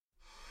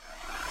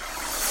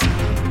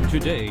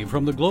Today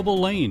from the global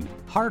lane,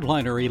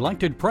 Hardliner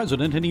elected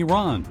president in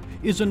Iran.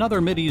 Is another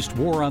Mideast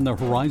war on the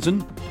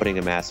horizon? Putting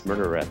a mass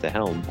murderer at the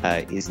helm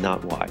is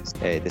not wise.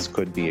 This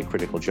could be a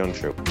critical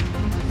juncture.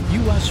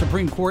 U.S.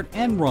 Supreme Court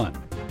end run.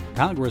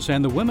 Congress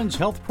and the Women's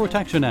Health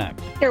Protection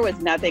Act. There was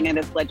nothing in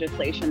this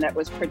legislation that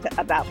was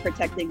about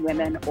protecting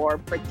women or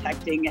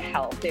protecting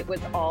health. It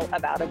was all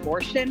about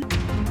abortion.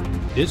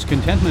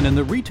 Discontentment in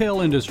the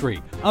retail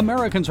industry.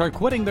 Americans are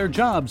quitting their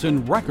jobs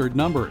in record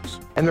numbers.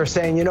 And they're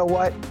saying, you know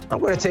what, I'm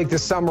going to take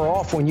this summer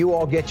off. When you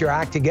all get your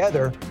act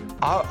together,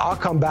 I'll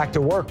come back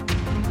to work.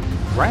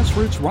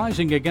 Grassroots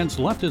rising against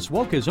leftist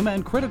wokeism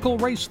and critical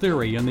race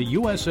theory in the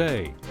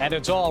USA. And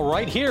it's all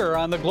right here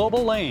on the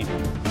global lane.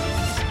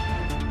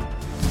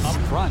 Up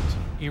front,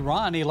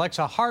 Iran elects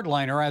a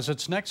hardliner as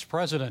its next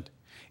president.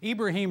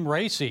 Ebrahim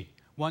Raisi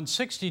won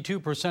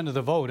 62% of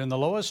the vote in the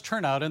lowest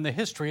turnout in the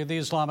history of the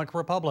Islamic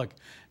Republic.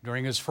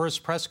 During his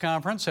first press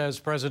conference as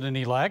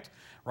president-elect,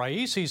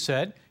 Raisi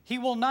said he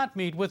will not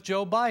meet with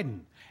Joe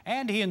Biden.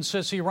 And he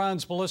insists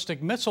Iran's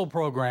ballistic missile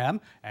program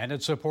and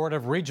its support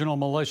of regional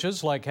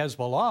militias like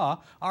Hezbollah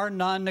are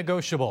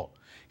non-negotiable.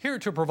 Here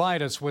to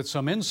provide us with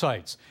some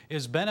insights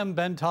is Behnam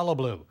Ben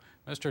Taleblu.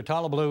 Mr.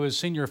 Taleblu is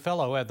senior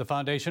fellow at the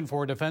Foundation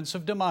for Defense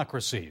of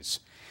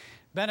Democracies.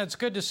 Ben, it's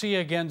good to see you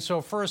again.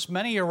 So first,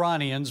 many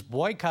Iranians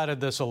boycotted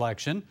this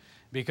election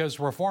because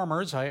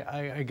reformers,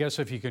 I guess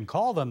if you can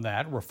call them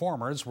that,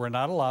 reformers were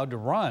not allowed to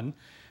run.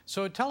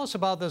 So tell us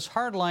about this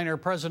hardliner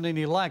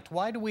president-elect.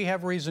 Why do we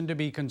have reason to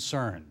be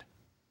concerned?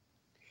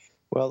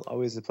 Well,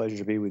 always a pleasure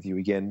to be with you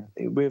again.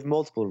 We have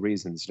multiple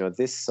reasons. You know,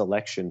 this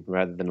selection,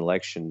 rather than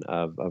election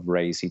of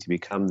Raisi to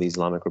become the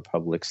Islamic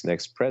Republic's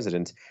next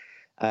president,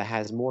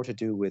 has more to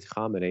do with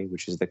Khamenei,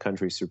 which is the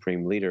country's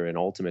supreme leader and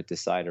ultimate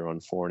decider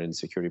on foreign and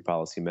security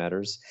policy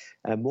matters,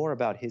 more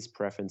about his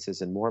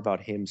preferences and more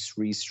about him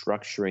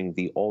restructuring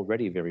the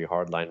already very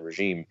hardline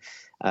regime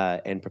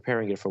and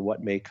preparing it for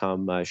what may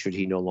come should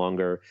he no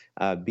longer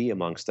be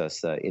amongst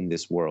us in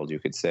this world, you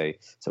could say.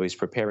 So he's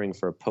preparing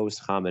for a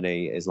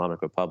post-Khamenei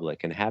Islamic Republic,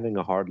 and having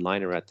a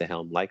hardliner at the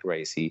helm like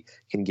Raisi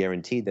can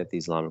guarantee that the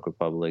Islamic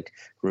Republic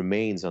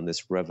remains on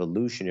this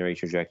revolutionary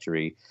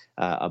trajectory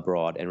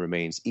abroad and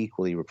remains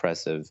equally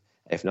repressive,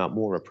 if not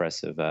more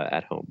repressive,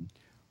 at home.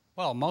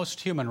 Well,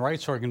 most human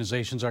rights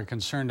organizations are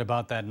concerned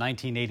about that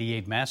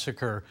 1988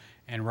 massacre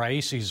and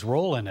Raisi's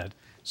role in it.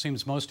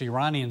 Seems most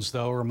Iranians,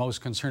 though, are most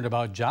concerned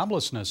about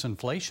joblessness,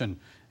 inflation,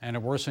 and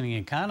a worsening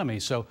economy.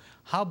 So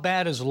how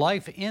bad is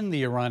life in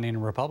the Iranian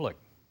Republic?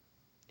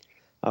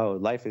 Oh,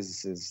 life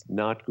is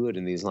not good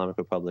in the Islamic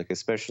Republic,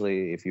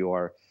 especially if you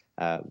are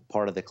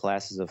part of the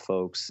classes of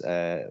folks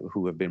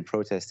who have been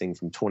protesting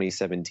from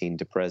 2017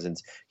 to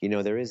present. You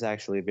know, there is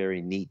actually a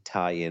very neat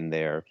tie-in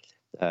there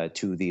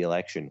to the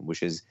election,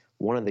 which is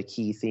one of the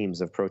key themes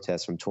of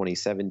protests from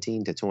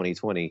 2017 to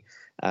 2020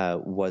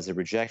 was a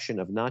rejection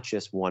of not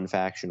just one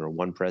faction or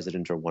one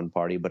president or one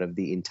party, but of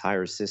the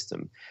entire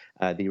system.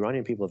 The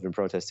Iranian people have been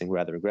protesting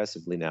rather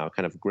aggressively now,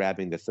 kind of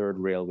grabbing the third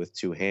rail with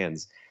two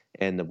hands.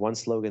 And the one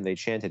slogan they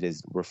chanted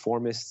is,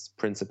 reformists,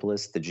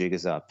 principalists, the jig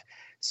is up.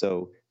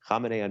 So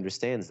Khamenei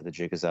understands that the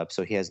jig is up,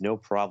 so he has no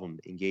problem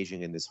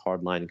engaging in this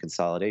hardline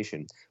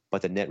consolidation.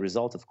 But the net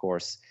result, of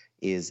course,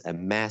 is a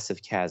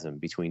massive chasm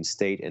between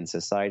state and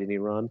society in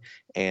Iran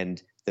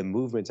and the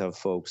movement of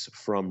folks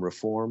from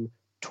reform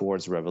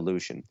towards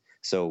revolution.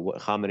 So what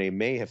Khamenei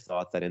may have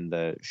thought that in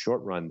the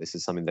short run, this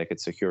is something that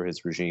could secure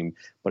his regime.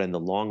 But in the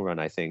long run,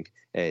 I think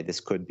this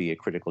could be a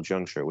critical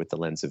juncture with the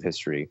lens of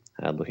history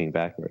looking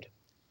backward.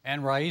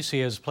 And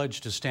Raisi has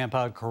pledged to stamp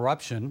out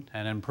corruption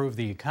and improve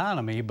the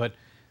economy, but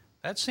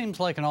that seems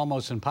like an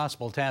almost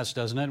impossible task,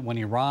 doesn't it, when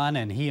Iran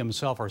and he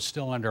himself are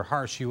still under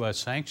harsh U.S.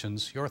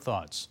 sanctions? Your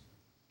thoughts?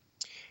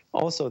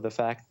 Also, the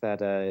fact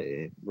that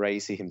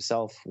Raisi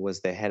himself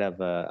was the head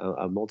of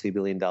a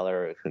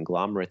multi-billion-dollar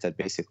conglomerate that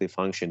basically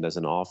functioned as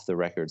an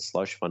off-the-record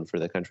slush fund for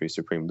the country's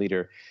supreme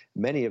leader.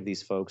 Many of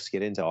these folks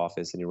get into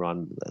office in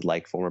Iran,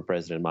 like former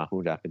President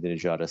Mahmoud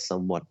Ahmadinejad, a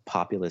somewhat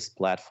populist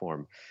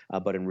platform,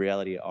 but in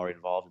reality are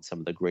involved in some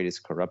of the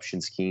greatest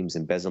corruption schemes,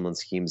 embezzlement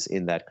schemes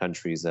in that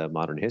country's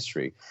modern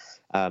history.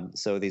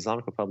 So the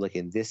Islamic Republic,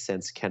 in this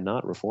sense,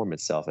 cannot reform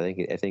itself. I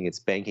think its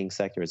banking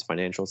sector, its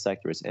financial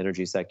sector, its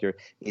energy sector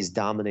is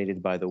dominated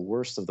by the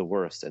worst of the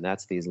worst, and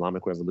that's the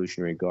Islamic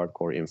Revolutionary Guard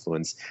Corps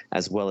influence,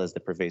 as well as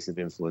the pervasive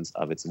influence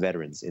of its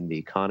veterans in the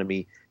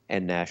economy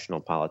and national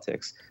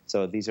politics.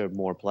 So these are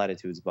more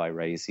platitudes by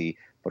Raisi,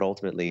 but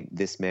ultimately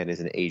this man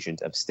is an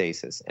agent of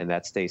stasis, and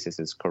that stasis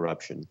is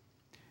corruption.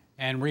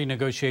 And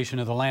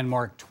renegotiation of the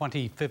landmark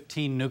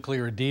 2015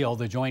 nuclear deal,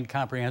 the Joint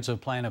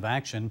Comprehensive Plan of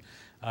Action,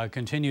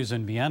 continues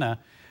in Vienna.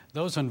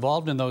 Those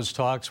involved in those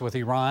talks with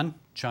Iran,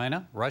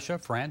 China, Russia,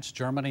 France,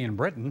 Germany, and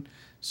Britain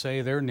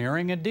say they're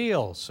nearing a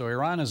deal. So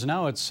Iran is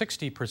now at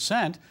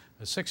 60%,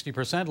 a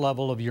 60%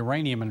 level of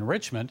uranium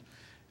enrichment,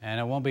 and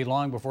it won't be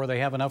long before they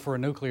have enough for a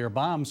nuclear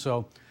bomb.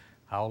 So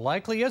how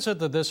likely is it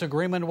that this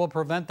agreement will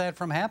prevent that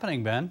from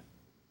happening, Ben?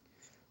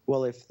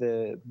 Well, if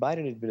the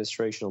Biden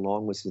administration,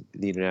 along with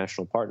the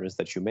international partners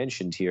that you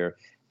mentioned here,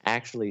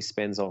 actually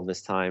spends all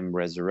this time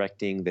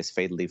resurrecting this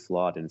fatally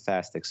flawed and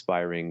fast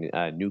expiring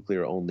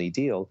nuclear-only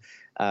deal,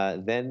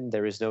 then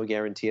there is no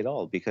guarantee at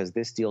all, because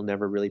this deal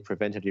never really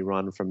prevented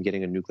Iran from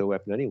getting a nuclear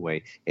weapon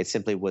anyway. It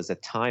simply was a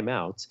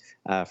timeout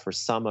for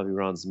some of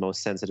Iran's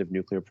most sensitive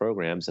nuclear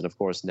programs. And of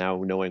course,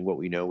 now knowing what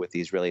we know with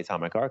the Israeli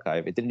Atomic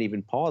Archive, it didn't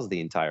even pause the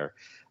entire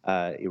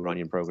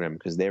Iranian program,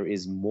 because there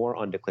is more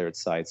undeclared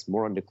sites,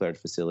 more undeclared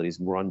facilities,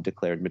 more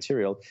undeclared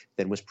material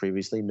than was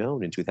previously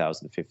known in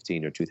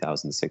 2015 or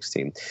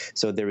 2016.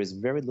 So there is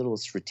very little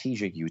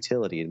strategic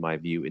utility, in my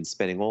view, in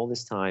spending all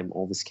this time,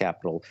 all this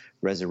capital,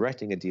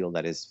 resurrecting a deal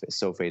that is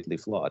so fatally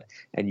flawed.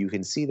 And you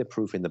can see the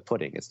proof in the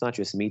pudding. It's not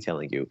just me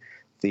telling you.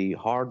 The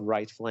hard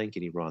right flank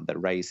in Iran that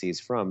Raisi is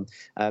from,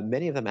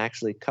 many of them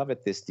actually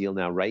covet this deal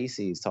now.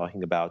 Raisi is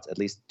talking about, at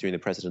least during the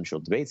presidential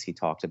debates, he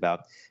talked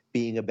about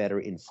being a better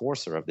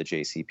enforcer of the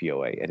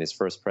JCPOA. And his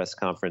first press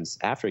conference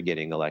after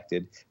getting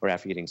elected, or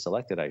after getting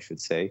selected, I should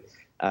say,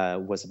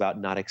 was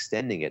about not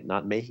extending it,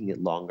 not making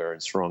it longer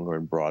and stronger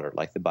and broader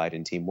like the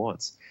Biden team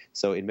wants.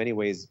 So in many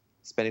ways,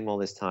 spending all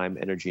this time,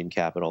 energy, and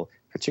capital,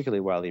 particularly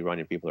while the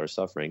Iranian people are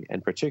suffering,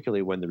 and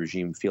particularly when the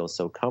regime feels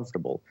so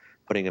comfortable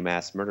putting a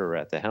mass murderer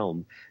at the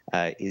helm,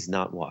 is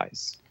not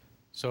wise.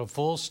 So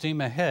full steam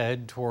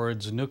ahead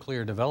towards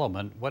nuclear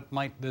development. What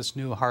might this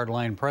new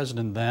hardline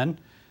president then,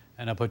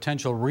 and a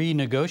potential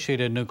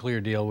renegotiated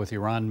nuclear deal with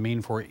Iran,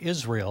 mean for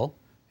Israel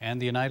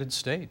and the United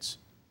States?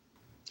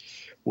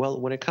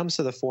 Well, when it comes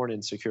to the foreign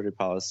and security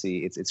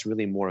policy, it's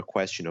really more a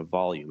question of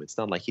volume. It's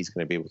not like he's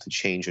going to be able to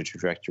change the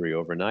trajectory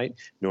overnight,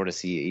 nor does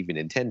he even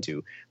intend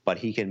to, but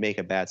he can make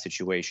a bad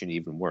situation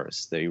even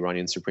worse. The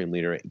Iranian supreme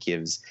leader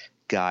gives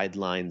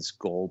guidelines,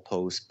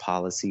 goalposts,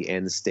 policy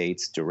end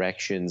states,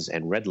 directions,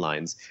 and red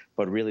lines,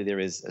 but really there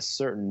is a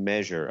certain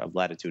measure of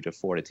latitude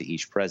afforded to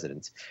each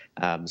president.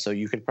 So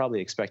you could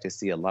probably expect to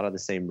see a lot of the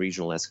same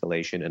regional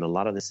escalation and a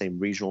lot of the same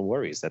regional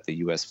worries that the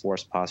U.S.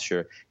 force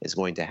posture is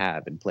going to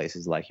have in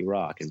places like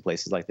Iraq, in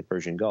places like the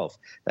Persian Gulf,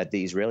 that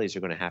the Israelis are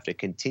going to have to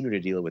continue to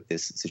deal with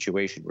this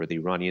situation where the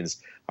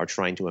Iranians are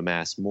trying to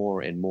amass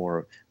more and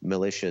more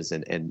militias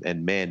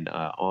and men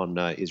on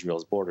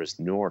Israel's borders,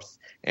 north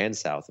and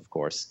south, of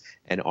course,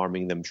 and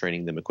arming them,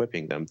 training them,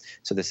 equipping them.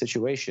 So the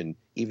situation,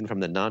 even from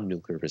the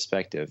non-nuclear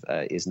perspective,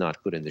 is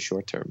not good in the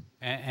short term.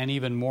 And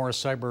even more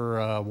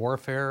cyber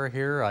warfare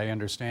here. I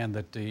understand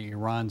that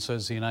Iran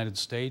says the United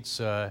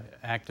States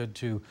acted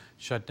to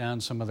shut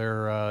down some of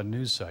their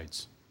news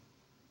sites.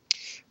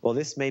 Well,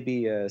 this may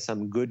be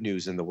some good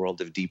news in the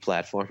world of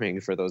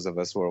deplatforming for those of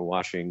us who are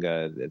watching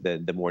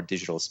the more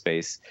digital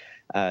space.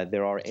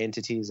 There are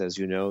entities, as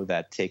you know,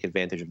 that take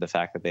advantage of the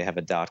fact that they have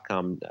a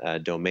 .com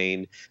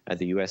domain.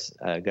 The U.S.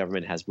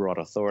 government has broad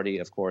authority,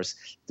 of course,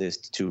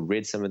 to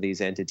rid some of these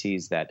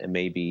entities that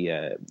may be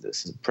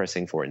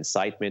pressing for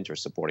incitement or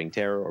supporting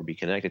terror or be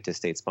connected to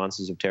state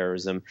sponsors of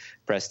terrorism.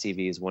 Press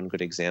TV is one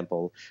good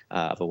example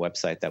of a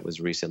website that was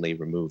recently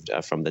removed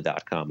from the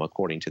 .com,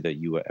 according to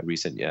the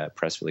recent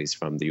press release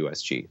from the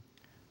USG.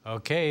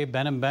 Okay,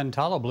 Behnam Ben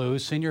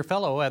Taleblu, Senior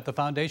Fellow at the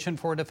Foundation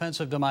for Defense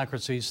of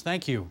Democracies.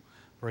 Thank you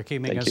for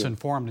keeping us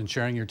informed and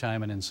sharing your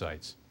time and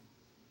insights.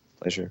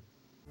 Pleasure.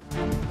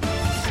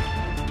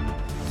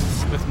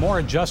 With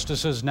more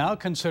justices now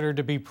considered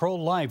to be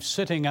pro-life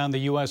sitting on the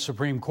U.S.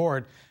 Supreme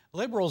Court,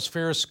 liberals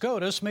fear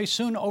SCOTUS may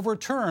soon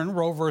overturn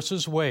Roe v.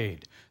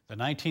 Wade, the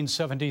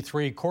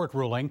 1973 court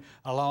ruling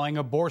allowing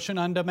abortion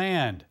on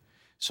demand.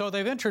 So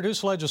they've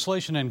introduced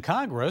legislation in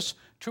Congress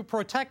to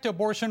protect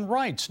abortion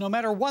rights, no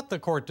matter what the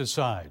court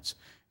decides.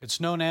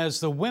 It's known as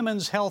the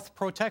Women's Health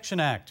Protection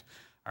Act.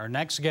 Our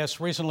next guest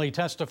recently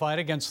testified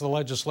against the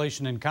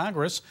legislation in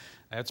Congress.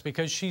 That's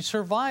because she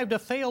survived a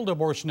failed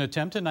abortion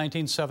attempt in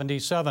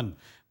 1977.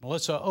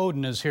 Melissa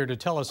Oden is here to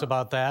tell us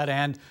about that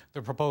and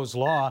the proposed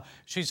law.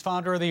 She's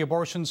founder of the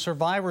Abortion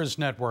Survivors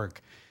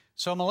Network.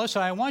 So,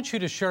 Melissa, I want you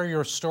to share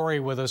your story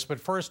with us, but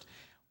first,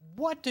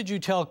 what did you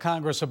tell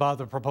Congress about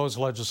the proposed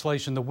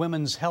legislation, the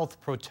Women's Health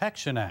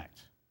Protection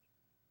Act?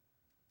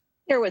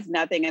 There was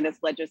nothing in this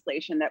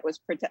legislation that was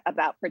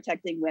about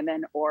protecting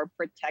women or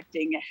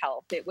protecting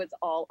health. It was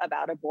all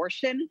about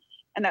abortion,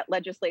 and that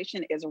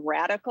legislation is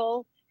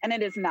radical, and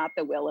it is not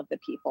the will of the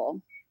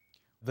people.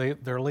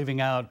 They're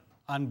leaving out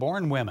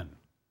unborn women,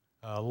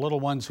 little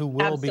ones who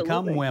will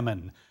become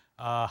women.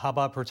 How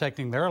about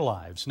protecting their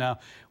lives? Now,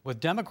 with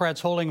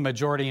Democrats holding a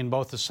majority in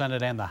both the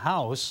Senate and the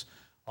House,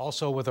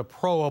 also with a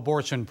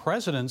pro-abortion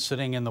president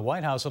sitting in the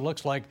White House, it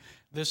looks like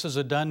this is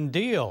a done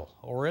deal,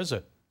 or is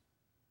it?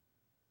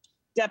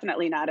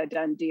 Definitely not a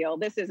done deal.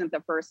 This isn't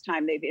the first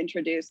time they've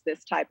introduced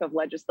this type of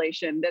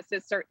legislation. This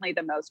is certainly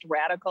the most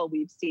radical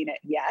we've seen it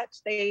yet.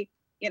 They,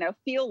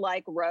 feel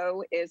like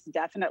Roe is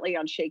definitely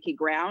on shaky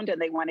ground and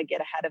they want to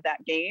get ahead of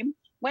that game.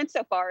 Went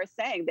so far as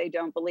saying they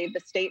don't believe the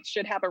states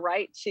should have a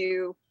right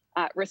to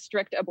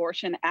restrict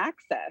abortion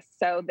access.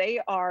 So they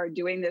are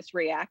doing this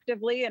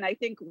reactively, and I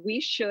think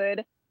we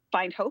should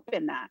find hope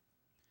in that.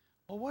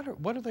 Well,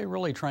 what are they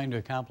really trying to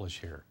accomplish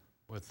here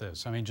with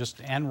this? I mean,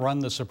 just end run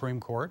the Supreme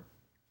Court?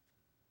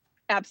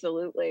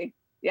 Absolutely.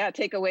 Yeah,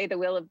 take away the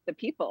will of the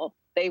people.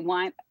 They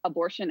want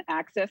abortion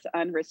access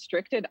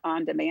unrestricted,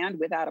 on demand,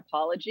 without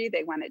apology.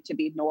 They want it to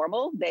be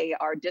normal. They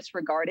are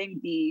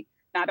disregarding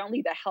not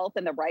only the health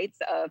and the rights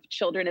of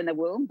children in the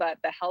womb, but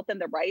the health and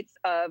the rights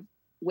of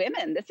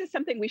women. This is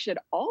something we should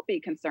all be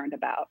concerned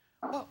about.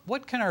 Well,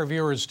 what can our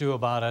viewers do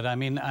about it? I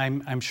mean,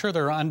 I'm sure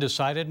there are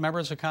undecided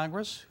members of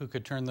Congress who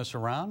could turn this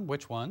around.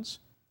 Which ones?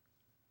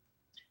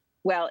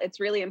 Well, it's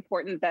really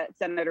important that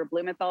Senator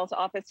Blumenthal's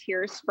office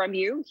hears from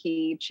you.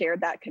 He chaired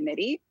that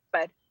committee,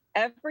 but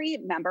every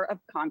member of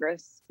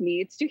Congress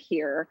needs to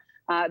hear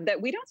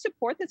that we don't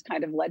support this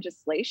kind of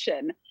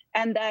legislation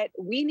and that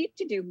we need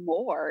to do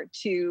more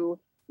to,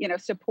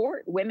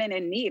 support women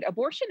in need.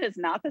 Abortion is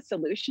not the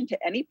solution to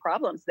any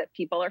problems that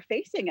people are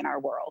facing in our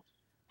world.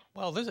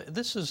 Well,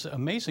 this is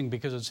amazing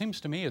because it seems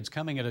to me it's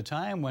coming at a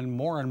time when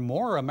more and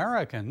more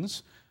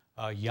Americans,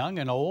 young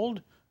and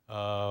old,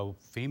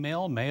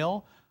 female,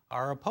 male,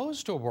 are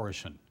opposed to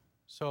abortion.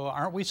 So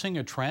aren't we seeing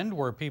a trend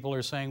where people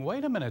are saying,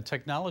 wait a minute,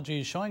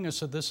 technology is showing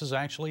us that this is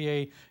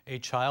actually a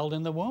child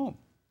in the womb?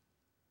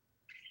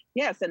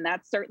 Yes, and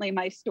that's certainly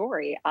my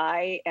story.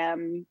 I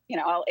am,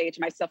 I'll age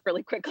myself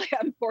really quickly.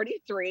 I'm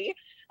 43,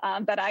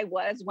 but I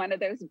was one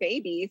of those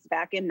babies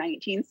back in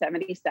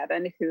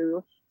 1977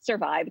 who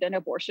survived an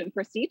abortion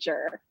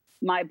procedure.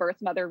 My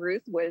birth mother,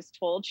 Ruth, was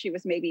told she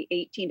was maybe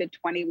 18 to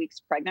 20 weeks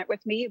pregnant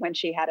with me when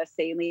she had a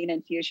saline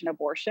infusion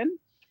abortion.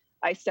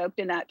 I soaked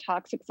in that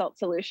toxic salt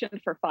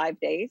solution for 5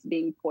 days,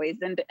 being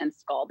poisoned and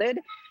scalded.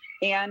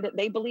 And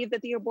they believed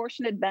that the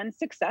abortion had been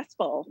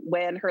successful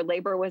when her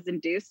labor was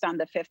induced on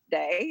the 5th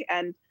day.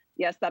 And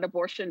yes, that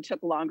abortion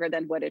took longer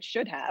than what it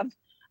should have.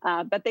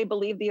 But they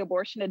believed the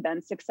abortion had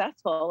been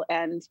successful.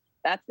 And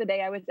that's the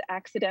day I was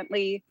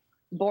accidentally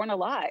born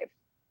alive.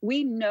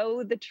 We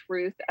know the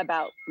truth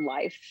about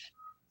life.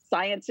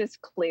 Science is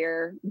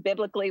clear.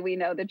 Biblically, we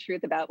know the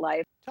truth about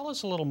life. Tell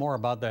us a little more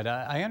about that.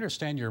 I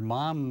understand your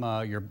mom,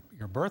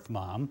 your birth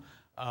mom,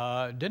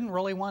 didn't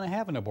really want to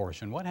have an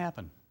abortion. What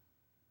happened?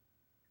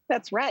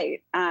 That's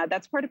right.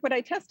 That's part of what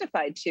I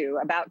testified to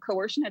about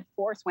coercion and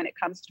force when it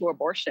comes to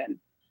abortion.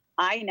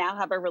 I now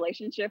have a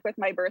relationship with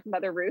my birth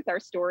mother, Ruth. Our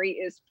story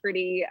is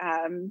pretty,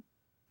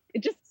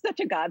 just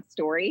such a God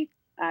story.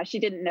 She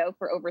didn't know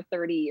for over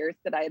 30 years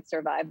that I had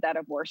survived that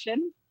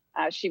abortion.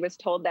 She was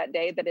told that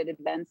day that it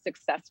had been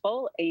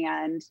successful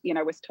and,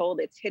 was told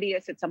it's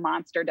hideous, it's a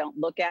monster, don't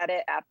look at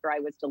it after I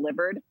was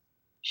delivered.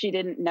 She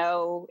didn't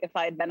know if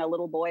I had been a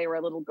little boy or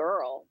a little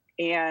girl.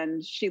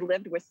 And she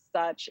lived with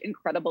such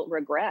incredible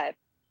regret.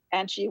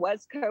 And she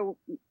was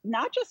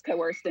not just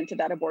coerced into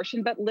that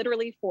abortion, but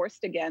literally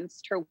forced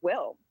against her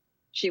will.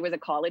 She was a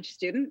college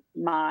student.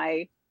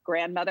 My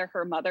grandmother,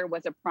 her mother,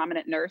 was a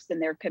prominent nurse in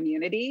their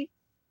community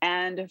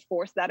and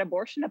forced that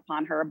abortion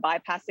upon her,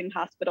 bypassing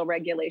hospital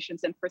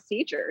regulations and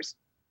procedures.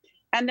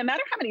 And no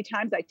matter how many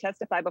times I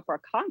testify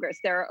before Congress,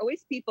 there are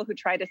always people who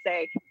try to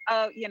say,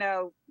 oh,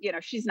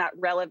 she's not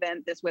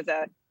relevant. This was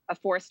a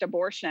forced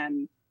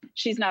abortion.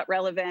 She's not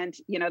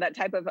relevant. That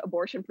type of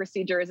abortion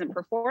procedure isn't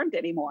performed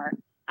anymore.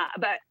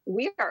 But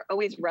we are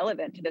always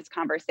relevant to this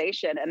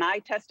conversation. And I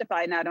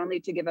testify not only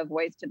to give a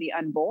voice to the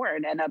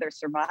unborn and other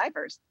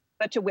survivors,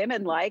 but to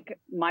women like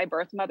my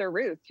birth mother,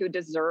 Ruth, who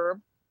deserve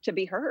to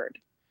be heard.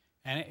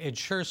 And it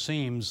sure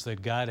seems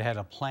that God had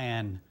a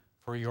plan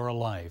for your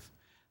life.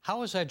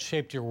 How has that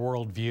shaped your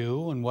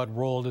worldview, and what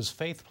role does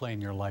faith play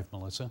in your life,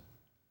 Melissa?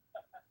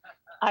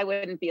 I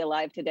wouldn't be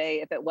alive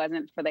today if it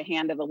wasn't for the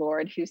hand of the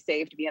Lord who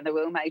saved me in the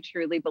womb. I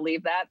truly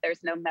believe that.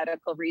 There's no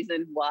medical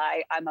reason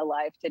why I'm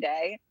alive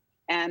today.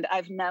 And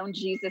I've known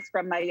Jesus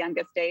from my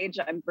youngest age.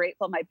 I'm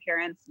grateful my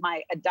parents,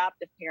 my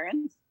adoptive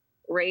parents,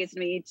 raised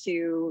me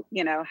to,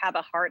 have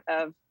a heart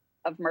of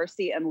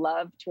mercy and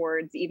love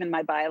towards even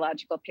my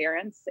biological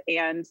parents.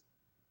 And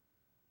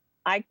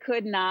I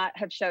could not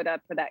have showed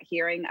up for that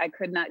hearing. I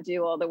could not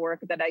do all the work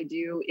that I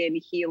do in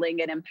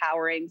healing and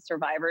empowering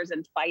survivors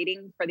and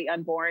fighting for the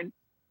unborn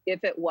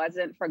if it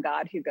wasn't for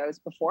God who goes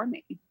before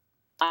me.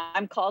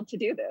 I'm called to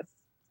do this.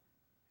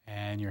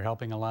 And you're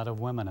helping a lot of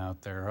women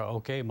out there.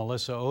 Okay,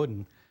 Melissa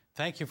Oden,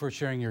 thank you for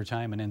sharing your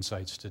time and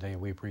insights today.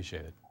 We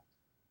appreciate it.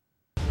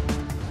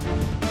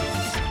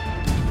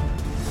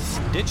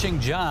 Ditching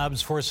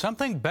jobs for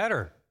something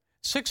better.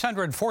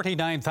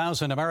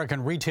 649,000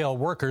 American retail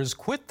workers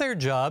quit their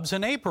jobs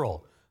in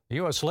April. The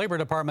U.S. Labor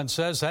Department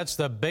says that's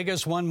the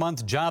biggest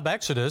one-month job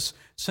exodus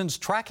since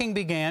tracking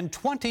began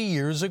 20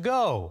 years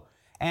ago.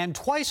 And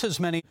twice as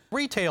many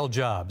retail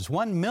jobs,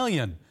 1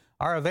 million,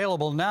 are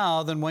available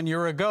now than 1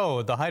 year ago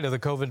at the height of the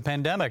COVID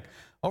pandemic.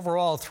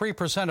 Overall,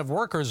 3% of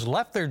workers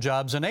left their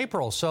jobs in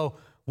April. So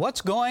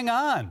what's going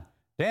on?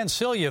 Dan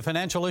Celia,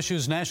 Financial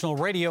Issues National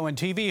Radio and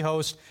TV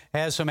host,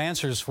 has some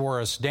answers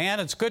for us. Dan,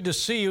 it's good to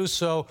see you.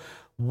 So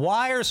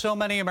why are so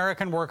many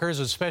American workers,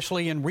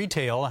 especially in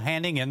retail,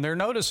 handing in their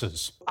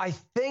notices? I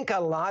think a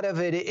lot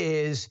of it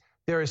is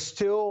there is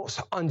still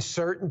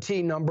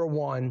uncertainty, number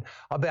one,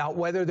 about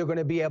whether they're going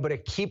to be able to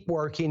keep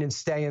working and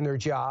stay in their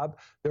job.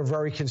 They're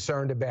very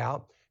concerned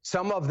about.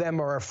 Some of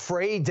them are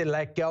afraid to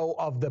let go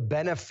of the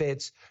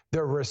benefits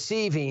they're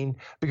receiving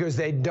because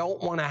they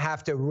don't want to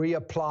have to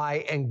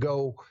reapply and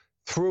go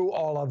through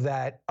all of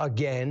that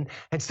again.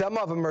 And some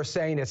of them are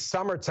saying it's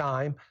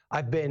summertime.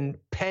 I've been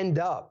penned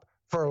up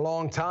for a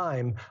long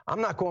time.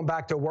 I'm not going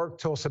back to work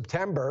till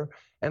September.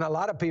 And a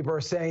lot of people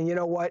are saying, you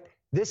know what?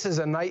 This is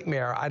a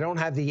nightmare. I don't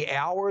have the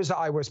hours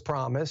I was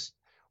promised,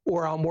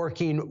 or I'm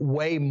working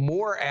way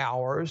more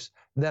hours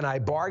than I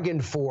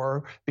bargained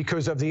for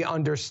because of the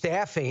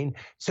understaffing.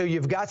 So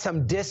you've got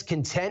some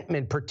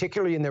discontentment,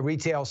 particularly in the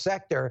retail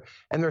sector.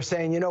 And they're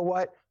saying, you know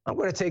what? I'm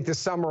going to take the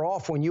summer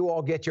off. When you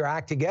all get your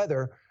act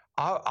together,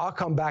 I'll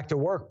come back to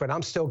work, but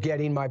I'm still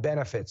getting my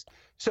benefits.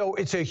 So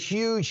it's a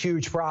huge,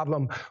 huge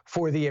problem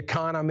for the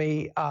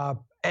economy.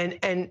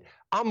 And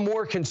I'm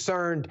more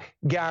concerned,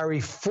 Gary,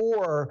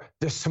 for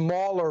the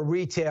smaller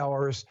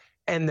retailers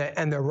and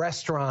the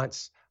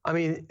restaurants. I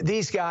mean,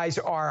 these guys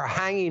are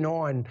hanging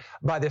on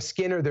by the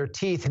skin of their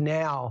teeth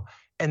now.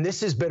 And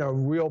this has been a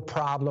real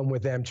problem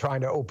with them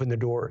trying to open the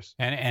doors.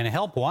 And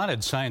help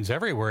wanted signs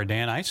everywhere,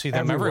 Dan. I see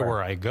them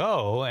everywhere I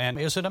go. And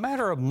is it a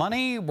matter of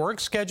money, work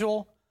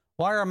schedule?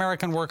 Why are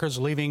American workers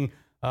leaving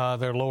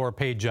their lower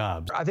paid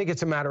jobs? I think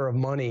it's a matter of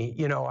money.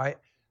 You know,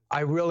 I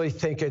really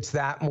think it's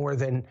that more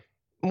than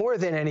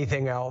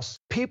anything else.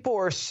 People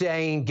are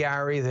saying,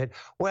 Gary, that,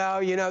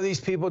 well, you know,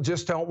 these people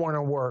just don't want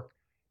to work.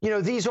 You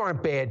know, these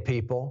aren't bad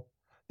people.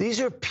 These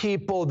are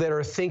people that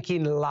are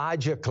thinking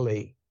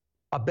logically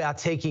about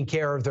taking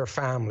care of their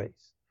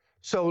families.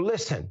 So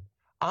listen,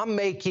 I'm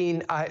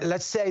making,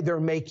 let's say they're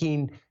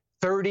making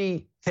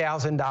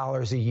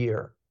 $30,000 a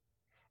year.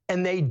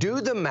 And they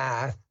do the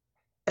math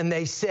and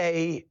they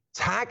say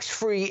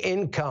tax-free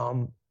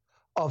income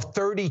of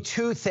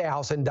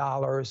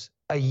 $32,000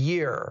 a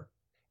year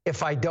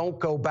if I don't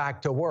go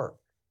back to work.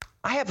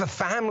 I have a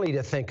family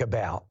to think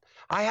about.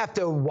 I have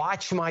to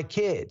watch my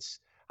kids.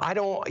 I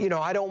don't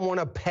want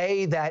to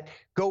pay that,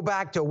 go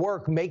back to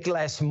work, make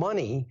less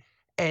money,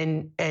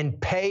 and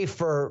pay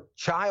for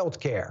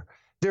childcare.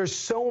 There's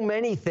so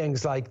many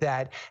things like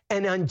that.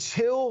 And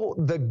until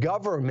the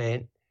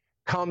government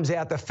comes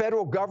out, the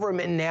federal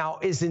government now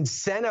is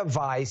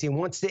incentivizing,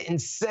 wants to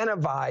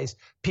incentivize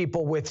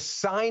people with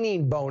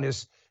signing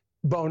bonuses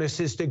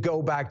to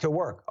go back to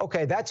work.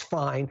 Okay, that's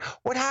fine.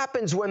 What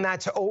happens when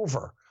that's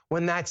over,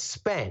 when that's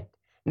spent?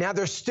 Now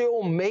they're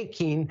still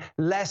making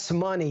less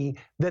money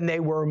than they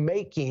were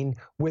making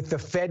with the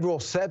federal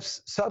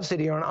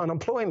subsidy on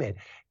unemployment.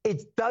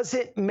 It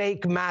doesn't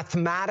make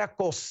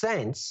mathematical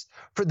sense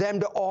for them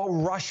to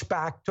all rush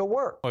back to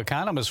work.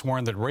 Economists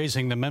warned that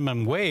raising the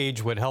minimum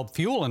wage would help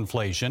fuel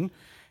inflation,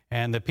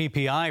 and the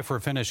PPI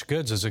for finished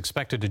goods is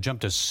expected to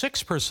jump to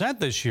 6%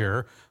 this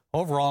year.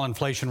 Overall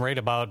inflation rate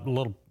about a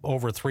little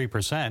over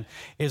 3%.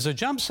 Is the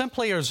jump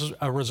simply as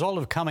a result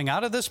of coming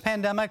out of this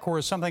pandemic, or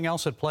is something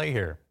else at play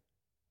here?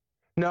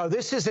 No,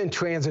 this isn't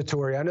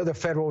transitory. I know the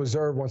Federal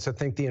Reserve wants to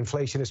think the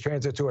inflation is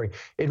transitory.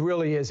 It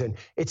really isn't.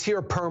 It's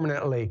here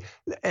permanently.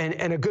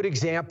 And a good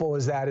example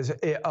of that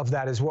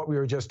is what we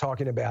were just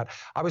talking about.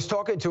 I was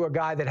talking to a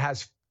guy that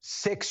has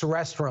 6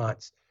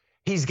 restaurants.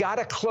 He's got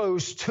to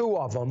close 2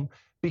 of them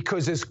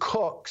because his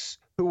cooks,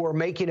 who are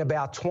making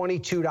about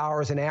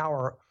 $22 an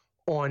hour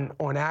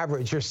on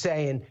average, are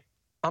saying,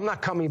 I'm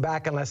not coming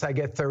back unless I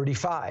get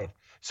 35.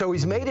 So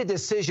he's made a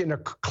decision to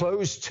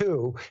close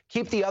 2,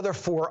 keep the other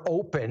 4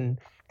 open,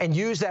 and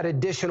use that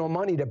additional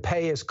money to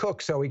pay his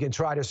cook so he can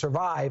try to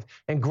survive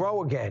and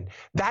grow again.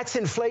 That's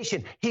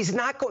inflation.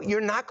 You're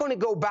not going to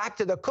go back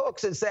to the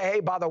cooks and say, hey,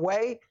 by the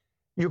way,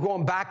 you're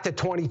going back to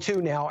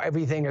 22 now,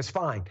 everything is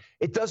fine.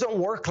 It doesn't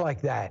work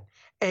like that.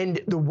 And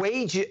the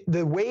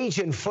wage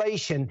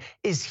inflation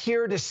is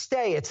here to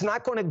stay. It's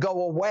not going to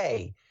go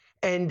away.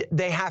 And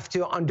they have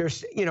to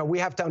we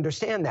have to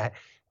understand that.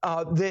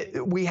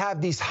 We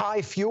have these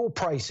high fuel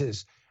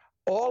prices.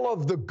 All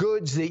of the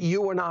goods that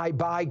you and I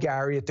buy,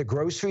 Gary, at the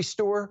grocery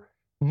store,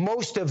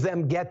 most of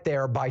them get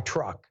there by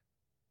truck.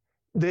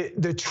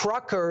 The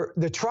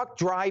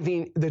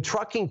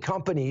trucking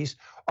companies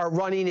are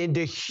running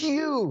into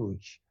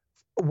huge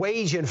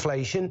wage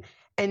inflation,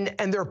 and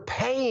they're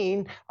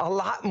paying a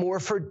lot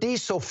more for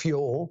diesel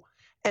fuel,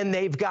 and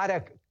they've got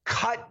to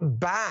cut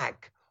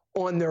back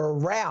on their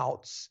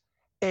routes,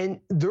 and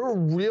they're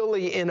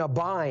really in a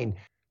bind.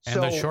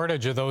 And the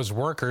shortage of those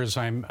workers,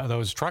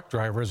 those truck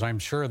drivers, I'm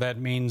sure that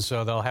means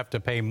they'll have to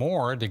pay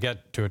more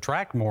to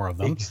attract more of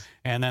them,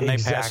 and then they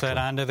pass that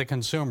on to the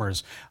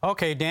consumers.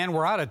 Okay, Dan,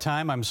 we're out of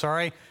time. I'm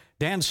sorry.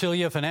 Dan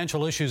Celia,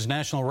 Financial Issues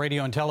National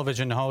Radio and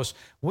Television host.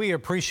 We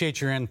appreciate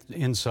your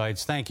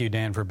insights. Thank you,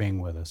 Dan, for being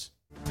with us.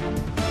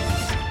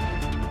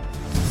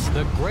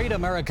 The Great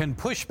American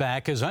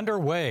Pushback is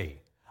underway.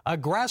 A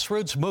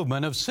grassroots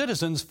movement of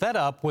citizens fed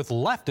up with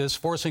leftists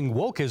forcing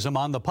wokeism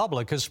on the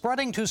public is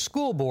spreading to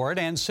school board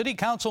and city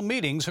council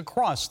meetings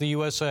across the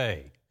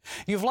USA.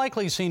 You've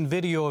likely seen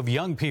video of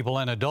young people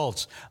and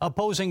adults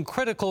opposing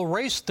critical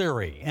race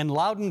theory in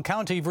Loudoun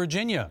County,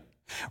 Virginia.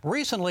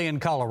 Recently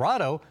in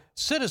Colorado,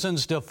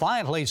 citizens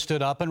defiantly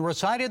stood up and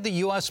recited the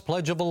U.S.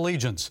 Pledge of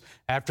Allegiance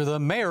after the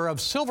mayor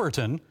of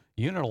Silverton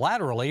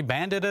unilaterally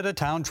banned it at a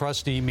town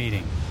trustee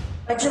meeting.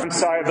 I'm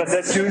sorry, but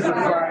this is the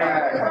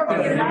flag of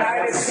the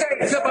United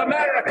States of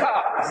America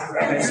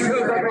and to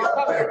the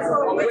republic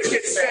for which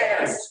it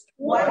stands,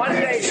 one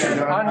nation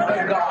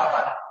under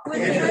God,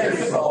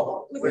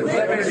 indivisible, with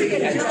liberty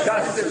and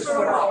justice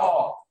for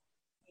all.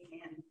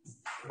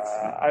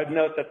 I'd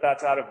note that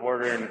that's out of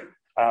order,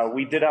 and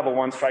we did have a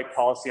one-strike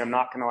policy. I'm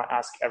not going to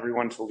ask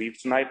everyone to leave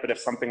tonight, but if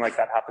something like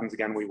that happens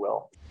again, we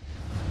will.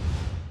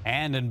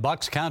 And in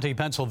Bucks County,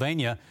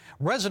 Pennsylvania,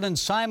 resident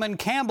Simon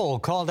Campbell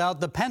called out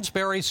the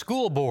Pennsbury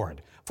School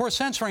Board for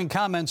censoring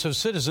comments of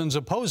citizens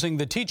opposing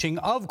the teaching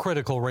of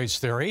critical race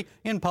theory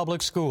in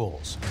public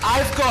schools.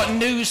 I've got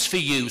news for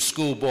you,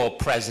 School Board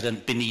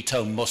President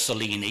Benito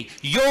Mussolini.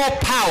 Your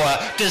power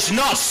does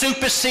not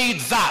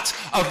supersede that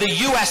of the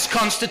U.S.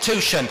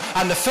 Constitution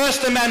and the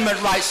First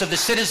Amendment rights of the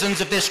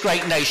citizens of this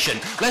great nation.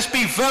 Let's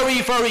be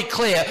very, very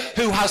clear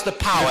who has the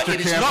power. Mr.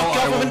 It is Campbell, not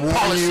government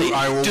policy.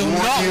 Do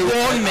not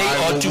warn me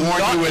or do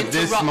not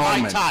interrupt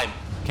my time.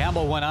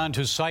 Campbell went on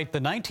to cite the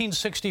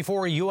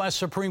 1964 U.S.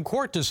 Supreme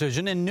Court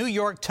decision in New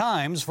York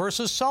Times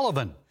versus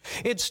Sullivan.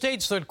 It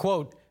states that,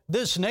 quote,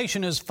 this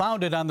nation is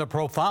founded on the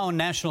profound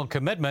national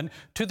commitment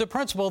to the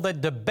principle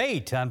that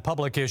debate on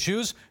public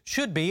issues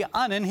should be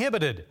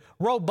uninhibited,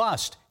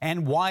 robust,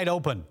 and wide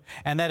open,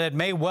 and that it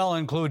may well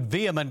include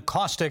vehement,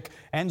 caustic,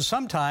 and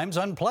sometimes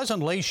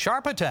unpleasantly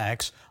sharp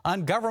attacks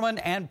on government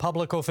and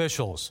public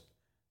officials.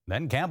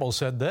 Then Campbell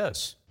said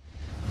this.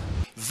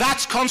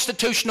 That's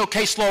constitutional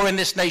case law in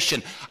this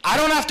nation. I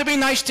don't have to be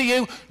nice to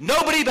you.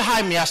 Nobody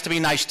behind me has to be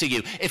nice to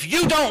you. If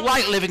you don't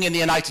like living in the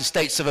United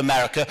States of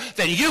America,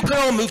 then you can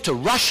all move to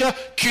Russia,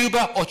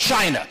 Cuba, or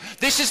China.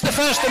 This is the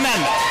First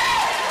Amendment.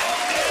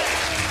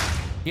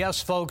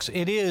 Yes, folks,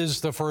 it is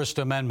the First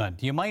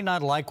Amendment. You might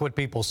not like what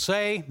people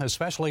say,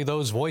 especially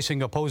those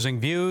voicing opposing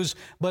views,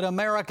 but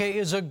America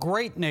is a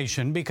great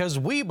nation because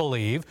we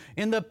believe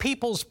in the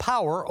people's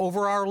power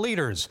over our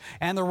leaders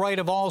and the right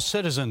of all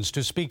citizens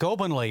to speak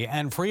openly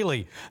and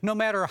freely, no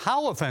matter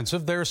how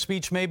offensive their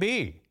speech may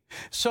be.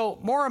 So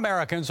more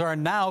Americans are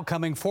now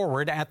coming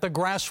forward at the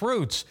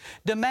grassroots,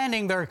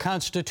 demanding their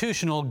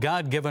constitutional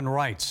God-given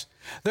rights.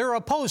 They're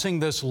opposing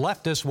this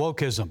leftist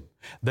wokeism.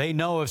 They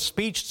know if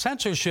speech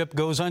censorship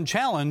goes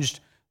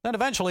unchallenged, then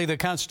eventually the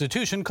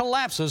Constitution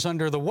collapses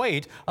under the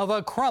weight of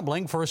a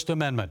crumbling First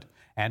Amendment,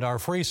 and our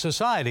free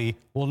society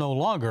will no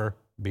longer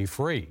be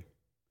free.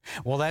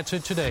 Well, that's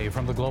it today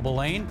from the Global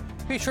Lane.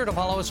 Be sure to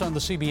follow us on the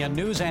CBN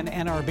News and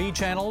NRB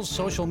channels,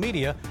 social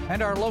media,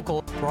 and our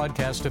local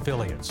broadcast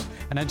affiliates.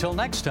 And until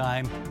next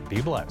time,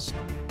 be blessed.